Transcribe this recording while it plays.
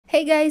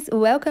Hey guys,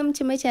 welcome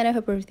to my channel.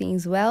 Hope everything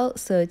is well.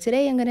 So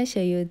today I'm gonna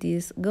show you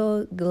this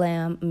gold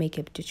glam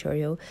makeup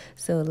tutorial.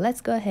 So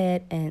let's go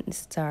ahead and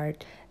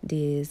start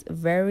this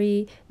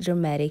very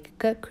dramatic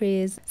cut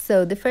crease.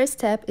 So the first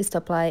step is to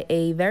apply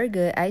a very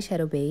good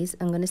eyeshadow base.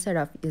 I'm gonna start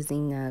off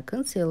using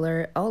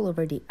concealer all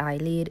over the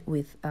eyelid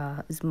with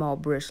a small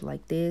brush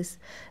like this,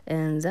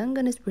 and I'm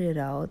gonna spread it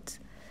out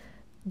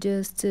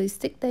just to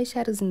stick the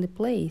eyeshadows into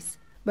place.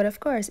 But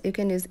of course, you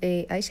can use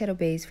a eyeshadow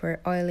base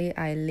for oily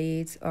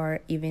eyelids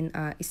or even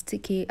a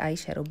sticky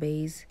eyeshadow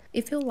base.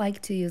 If you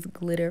like to use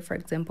glitter, for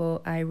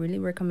example, I really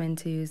recommend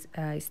to use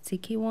a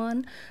sticky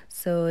one.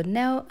 So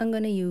now I'm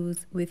gonna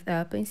use with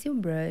a pencil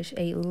brush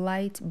a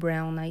light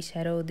brown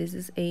eyeshadow. This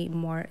is a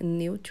more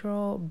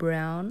neutral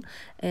brown,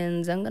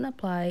 and I'm gonna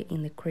apply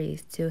in the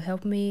crease to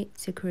help me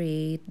to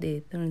create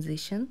the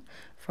transition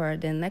for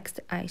the next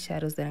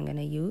eyeshadows that I'm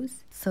gonna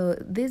use. So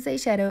this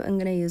eyeshadow I'm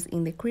gonna use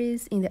in the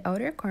crease, in the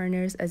outer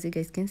corners as you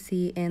guys can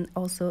see, and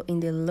also in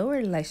the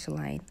lower lash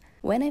line.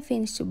 When I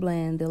finish to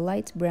blend the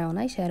light brown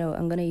eyeshadow,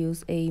 I'm gonna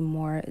use a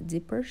more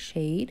deeper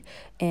shade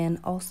and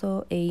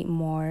also a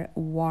more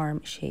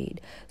warm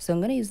shade. So I'm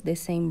gonna use the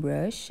same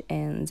brush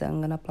and I'm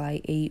gonna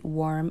apply a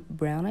warm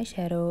brown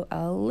eyeshadow,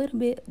 a little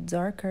bit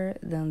darker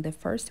than the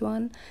first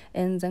one,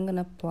 and I'm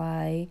gonna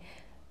apply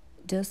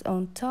just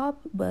on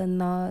top but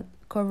not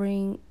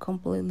covering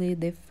completely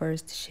the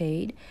first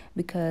shade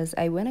because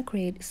I want to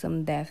create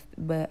some depth,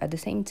 but at the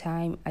same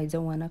time I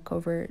don't want to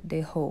cover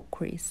the whole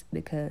crease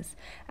because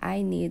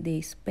I need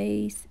the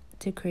space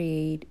to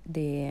create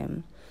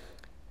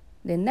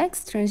the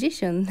next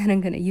transition that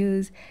I'm gonna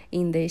use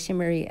in the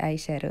shimmery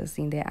eyeshadows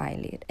in the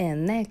eyelid.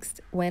 And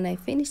next, when I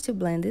finish to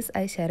blend this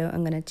eyeshadow,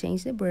 I'm gonna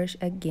change the brush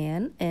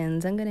again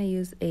and I'm gonna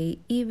use a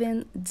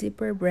even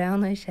deeper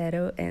brown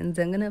eyeshadow and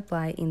I'm gonna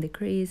apply in the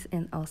crease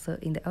and also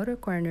in the outer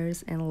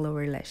corners and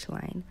lower lash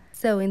line.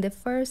 So in the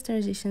first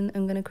transition,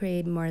 I'm gonna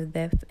create more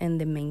depth and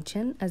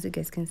dimension. As you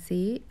guys can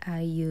see, I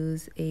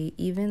use a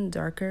even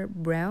darker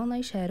brown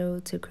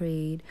eyeshadow to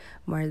create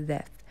more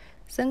depth.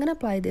 So I'm gonna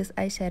apply this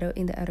eyeshadow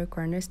in the outer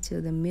corners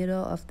to the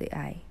middle of the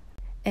eye.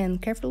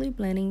 And carefully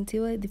blending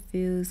till I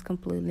diffuse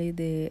completely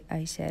the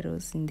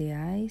eyeshadows in the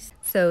eyes.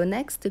 So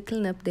next, to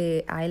clean up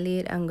the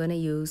eyelid, I'm gonna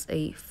use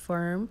a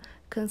firm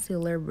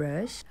concealer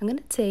brush. I'm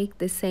gonna take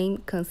the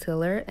same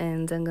concealer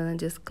and I'm gonna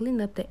just clean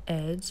up the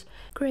edge,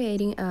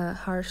 creating a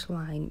harsh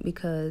line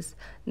because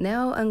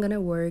now I'm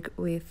gonna work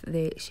with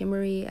the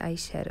shimmery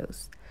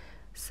eyeshadows.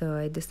 So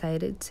I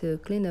decided to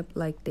clean up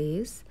like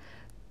this.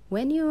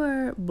 When you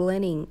are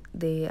blending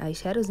the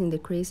eyeshadows in the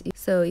crease,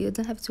 so you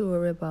don't have to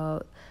worry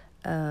about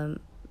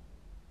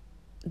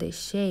the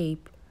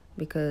shape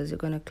because you're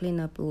gonna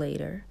clean up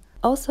later.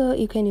 Also,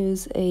 you can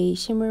use a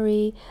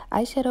shimmery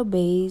eyeshadow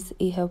base.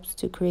 It helps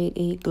to create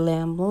a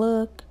glam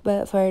look.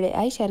 But for the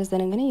eyeshadows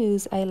that I'm gonna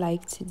use, I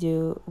like to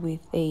do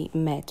with a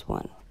matte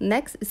one.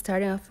 Next,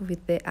 starting off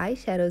with the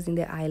eyeshadows in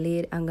the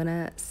eyelid, I'm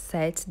gonna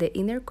set the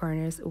inner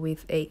corners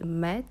with a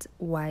matte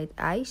white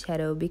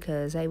eyeshadow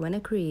because I wanna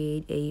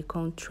create a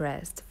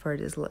contrast for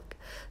this look.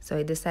 So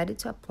I decided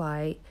to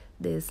apply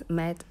this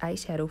matte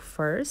eyeshadow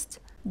first,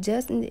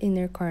 just in the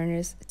inner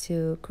corners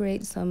to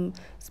create some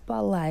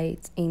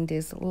spotlight in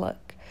this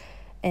look.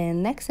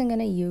 And next I'm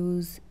gonna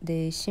use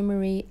the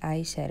shimmery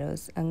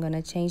eyeshadows. I'm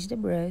gonna change the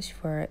brush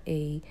for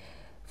a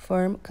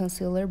firm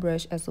concealer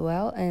brush as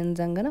well, and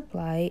I'm gonna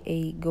apply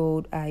a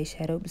gold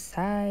eyeshadow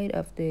beside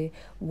of the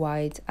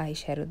white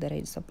eyeshadow that I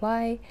just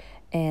applied.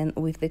 And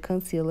with the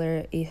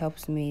concealer, it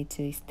helps me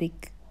to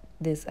stick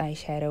this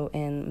eyeshadow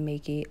and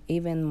make it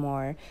even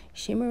more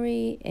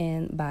shimmery.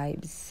 And by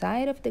the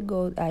side of the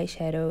gold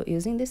eyeshadow,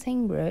 using the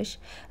same brush,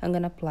 I'm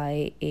gonna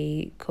apply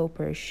a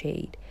copper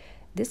shade.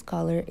 This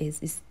color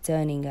is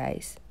stunning,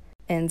 guys,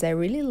 and I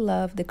really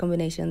love the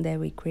combination that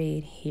we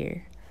create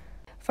here.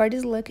 For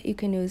this look, you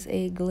can use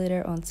a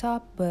glitter on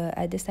top, but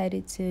I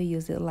decided to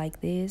use it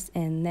like this.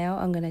 And now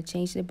I'm gonna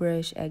change the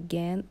brush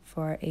again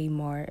for a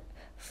more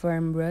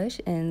firm brush,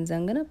 and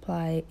I'm gonna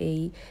apply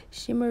a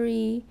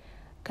shimmery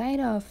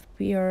kind of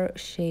pure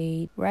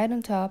shade right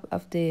on top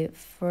of the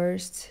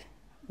first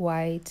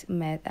white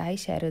matte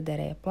eyeshadow that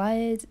I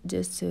applied,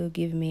 just to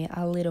give me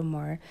a little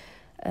more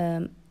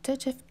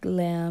touch of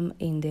glam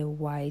in the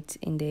white,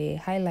 in the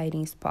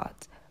highlighting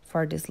spot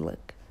for this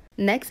look.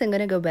 Next, I'm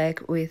gonna go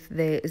back with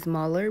the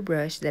smaller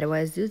brush that I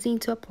was using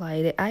to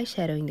apply the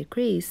eyeshadow in the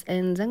crease,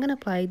 and I'm gonna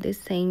apply the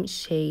same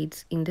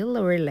shades in the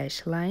lower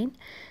lash line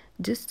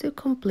just to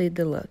complete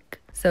the look.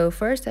 So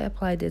first I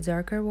applied the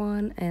darker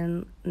one,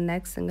 and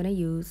next I'm gonna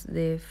use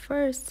the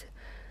first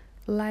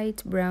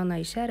light brown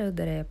eyeshadow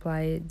that I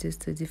applied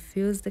just to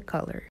diffuse the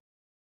color.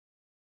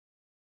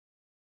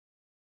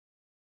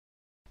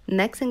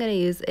 Next I'm gonna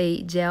use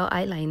a gel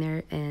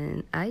eyeliner,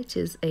 and I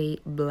choose a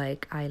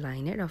black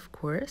eyeliner, of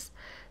course,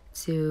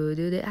 to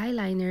do the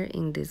eyeliner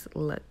in this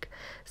look.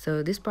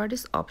 So this part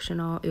is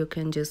optional. You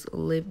can just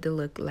leave the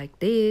look like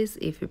this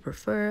if you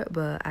prefer,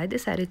 but I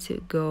decided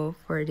to go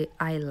for the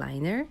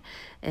eyeliner,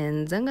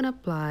 and I'm gonna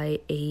apply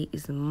a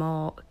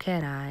small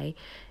cat eye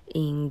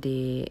in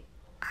the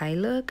eye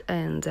look,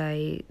 and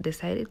I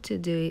decided to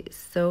do it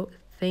so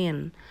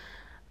thin.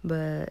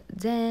 But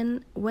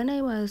then when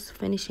I was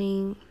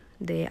finishing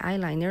the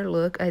eyeliner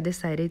look, I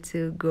decided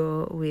to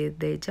go with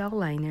the gel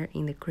liner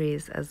in the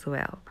crease as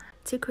well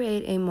to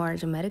create a more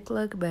dramatic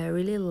look, but I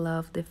really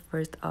love the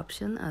first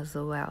option as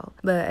well.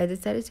 But I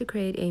decided to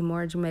create a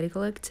more dramatic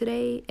look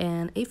today,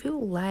 and if you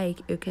like,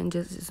 you can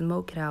just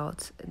smoke it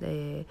out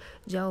the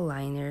gel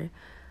liner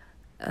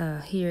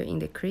here in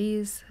the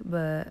crease,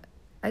 but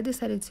I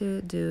decided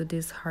to do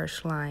this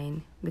harsh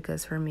line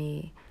because for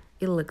me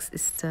it looks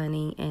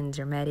stunning and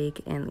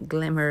dramatic and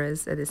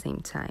glamorous at the same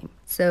time.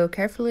 So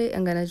carefully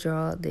I'm gonna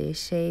draw the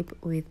shape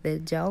with the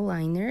gel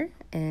liner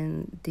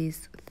and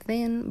this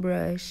thin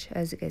brush,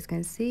 as you guys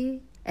can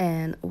see,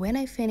 and when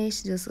I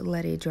finish, just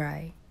let it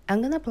dry.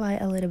 I'm gonna apply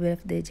a little bit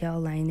of the gel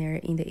liner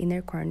in the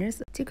inner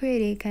corners to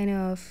create a kind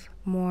of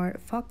more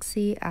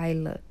foxy eye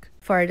look.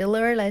 For the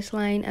lower lash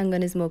line, I'm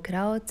gonna smoke it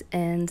out,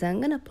 and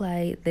I'm gonna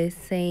apply the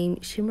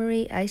same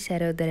shimmery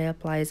eyeshadow that I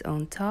applied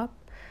on top.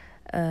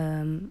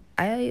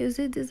 I used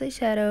this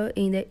eyeshadow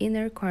in the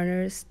inner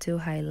corners to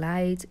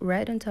highlight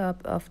right on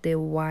top of the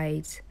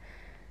white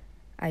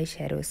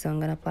eyeshadow. So I'm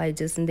gonna apply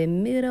just in the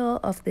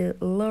middle of the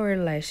lower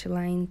lash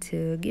line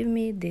to give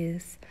me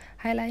this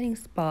highlighting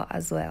spot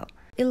as well.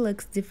 It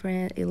looks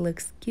different, it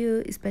looks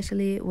cute,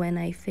 especially when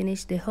I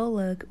finish the whole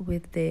look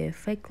with the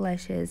fake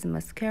lashes,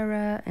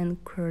 mascara,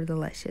 and curled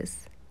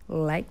lashes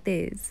like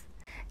this.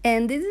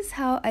 And this is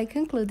how I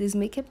conclude this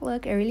makeup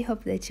look. I really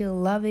hope that you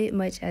love it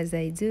much as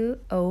I do.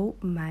 Oh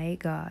my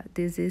god,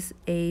 this is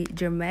a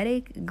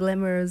dramatic,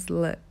 glamorous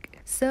look.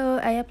 So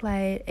I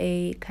applied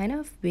a kind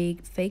of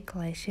big fake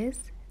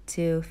lashes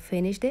to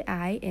finish the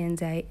eye,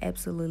 and I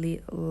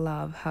absolutely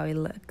love how it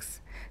looks.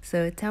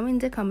 So tell me in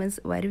the comments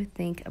what do you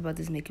think about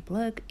this makeup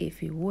look,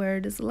 if you wear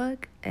this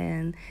look,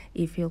 and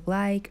if you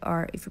like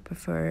or if you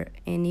prefer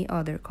any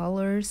other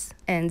colors,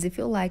 and if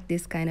you like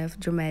this kind of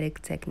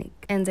dramatic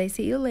technique. And I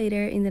see you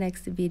later in the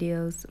next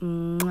videos.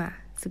 Mwah!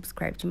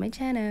 Subscribe to my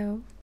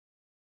channel.